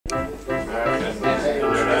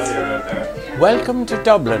Welcome to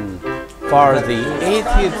Dublin for the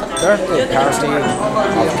 80th birthday party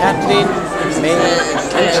of Kathleen, May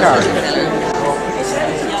and Charlie.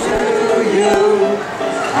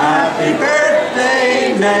 Happy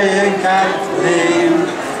birthday, May and Kathleen.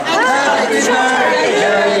 Happy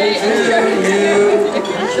birthday to you.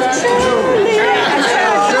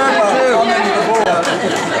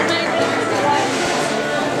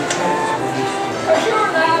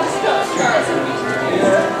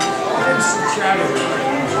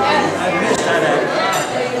 I missed that out.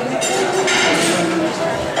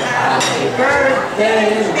 Happy birthday,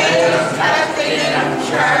 May and Kathleen and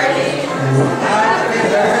Charlie. Happy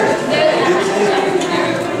birthday to you.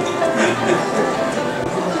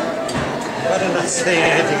 Better not say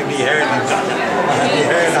anything to be heard on that. Be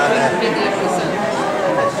heard on that.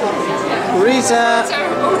 Rita.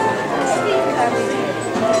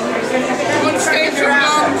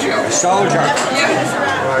 Soldier.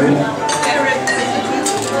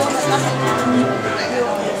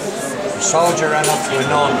 Soldier ran up to a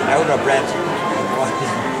nun, out of breath.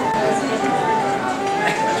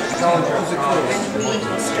 Soldier.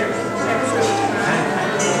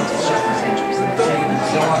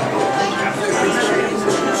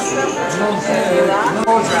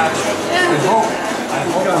 I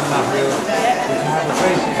hope I'm not real. We can have a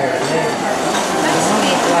face here.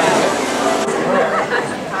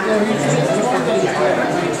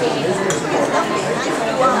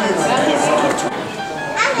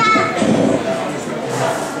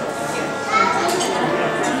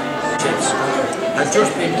 I've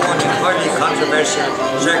just been born in highly controversial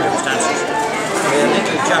circumstances by a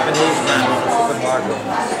little Japanese man in a fucking wardrobe.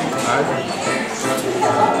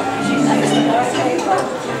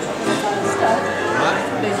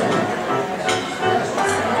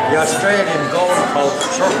 The Australian Gold Coast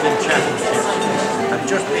Surfing Championships have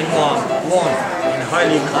just been won in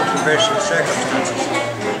highly controversial circumstances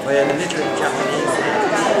by a little Japanese man.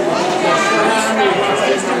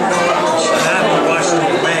 Tsunami washing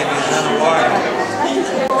away is on a wardrobe.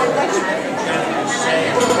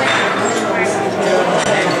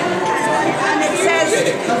 And it says he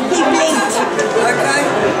blinked. Okay.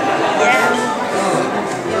 Yeah.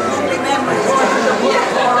 Remember,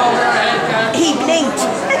 he blinked.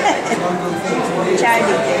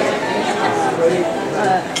 Charlie.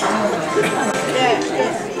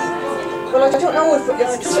 Well, I don't know if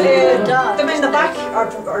them in the back are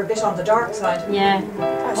a bit on the dark side. Yeah.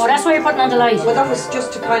 Oh, that's why you're putting on the light. Well, that was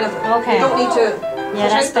just to kind of. Okay. You don't need to. Yeah,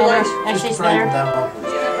 that's better. Actually, it's better.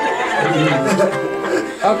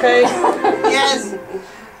 Okay. Yes.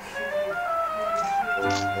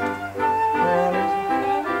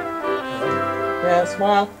 Yeah,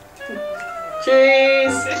 smile.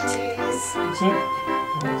 Cheese.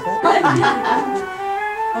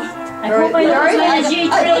 I hope I look as well as you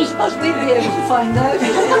three. I suppose we'd be able to find out.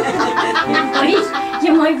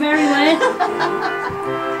 You might very well.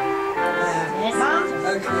 Yes.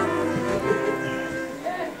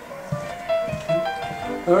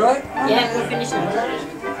 Alright? Yeah, we're finished now.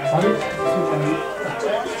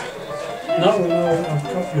 No, I'm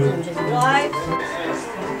confused. Why?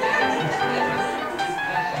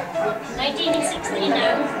 1916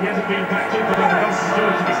 now. He hasn't been back in, but everyone else is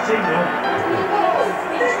doing to his team now.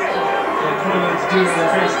 Coleman's doing their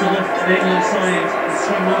best to lift the inside the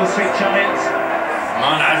Swing Wall Street Giants. Come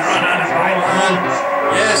on, I'd run out of right hands.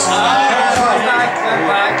 Yes, I'm back. I'm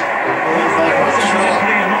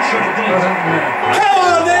not sure it did. Come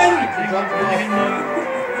on then!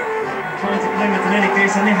 Trying to claim it in any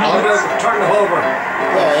case, and they have it. Turn it over.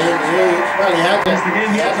 Well, he had As the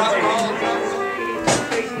game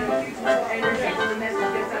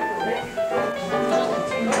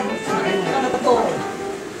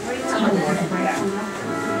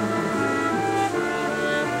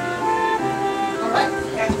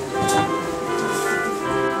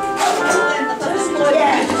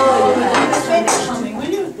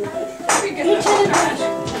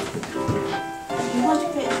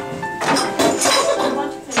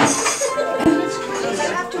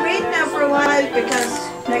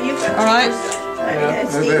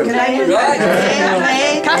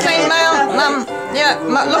Kathleen, Mum. Yeah,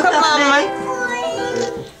 look at Mum, mate.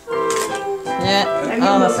 Yeah.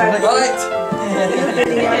 Oh, that's right.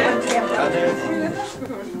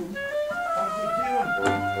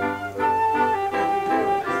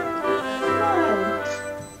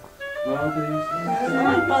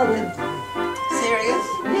 Serious?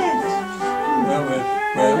 Yes.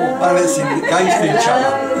 We're all balancing against each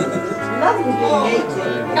other. Lovely being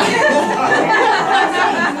 80.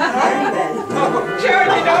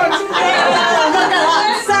 Charlie, don't.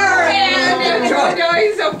 Sorry. Yeah,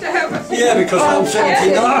 he's up to heaven. Yeah, because I'm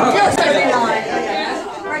 79. You're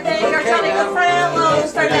 79. Birthday, your jolly good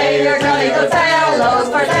fellows. Birthday, your jolly good fellows.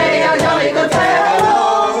 Birthday, your jolly good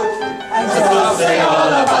fellows. And so say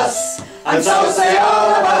all of us. And so say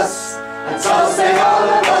all of us. And so say all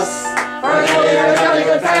of us. Birthday, your jolly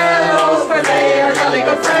good fellows. Birthday, your jolly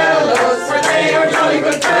good fellows. Birthday, your jolly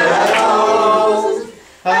good fellows.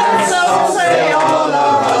 And so say all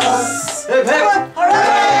of us. Hip hip.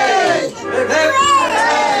 Hooray! Hip hip.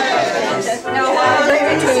 Now, what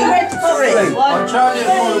are you doing? I'm charging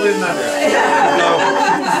for the winner. No.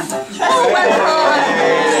 Oh, well done.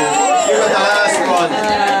 You were the last one.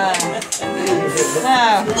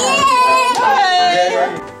 Now.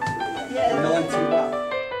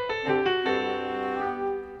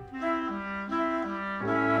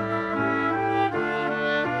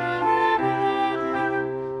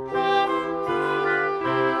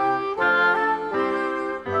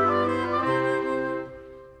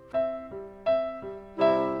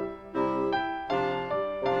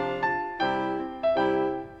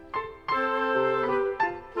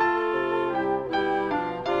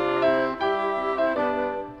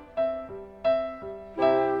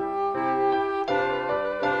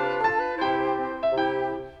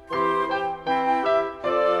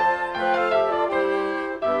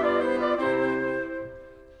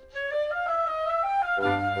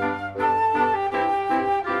 Thank you.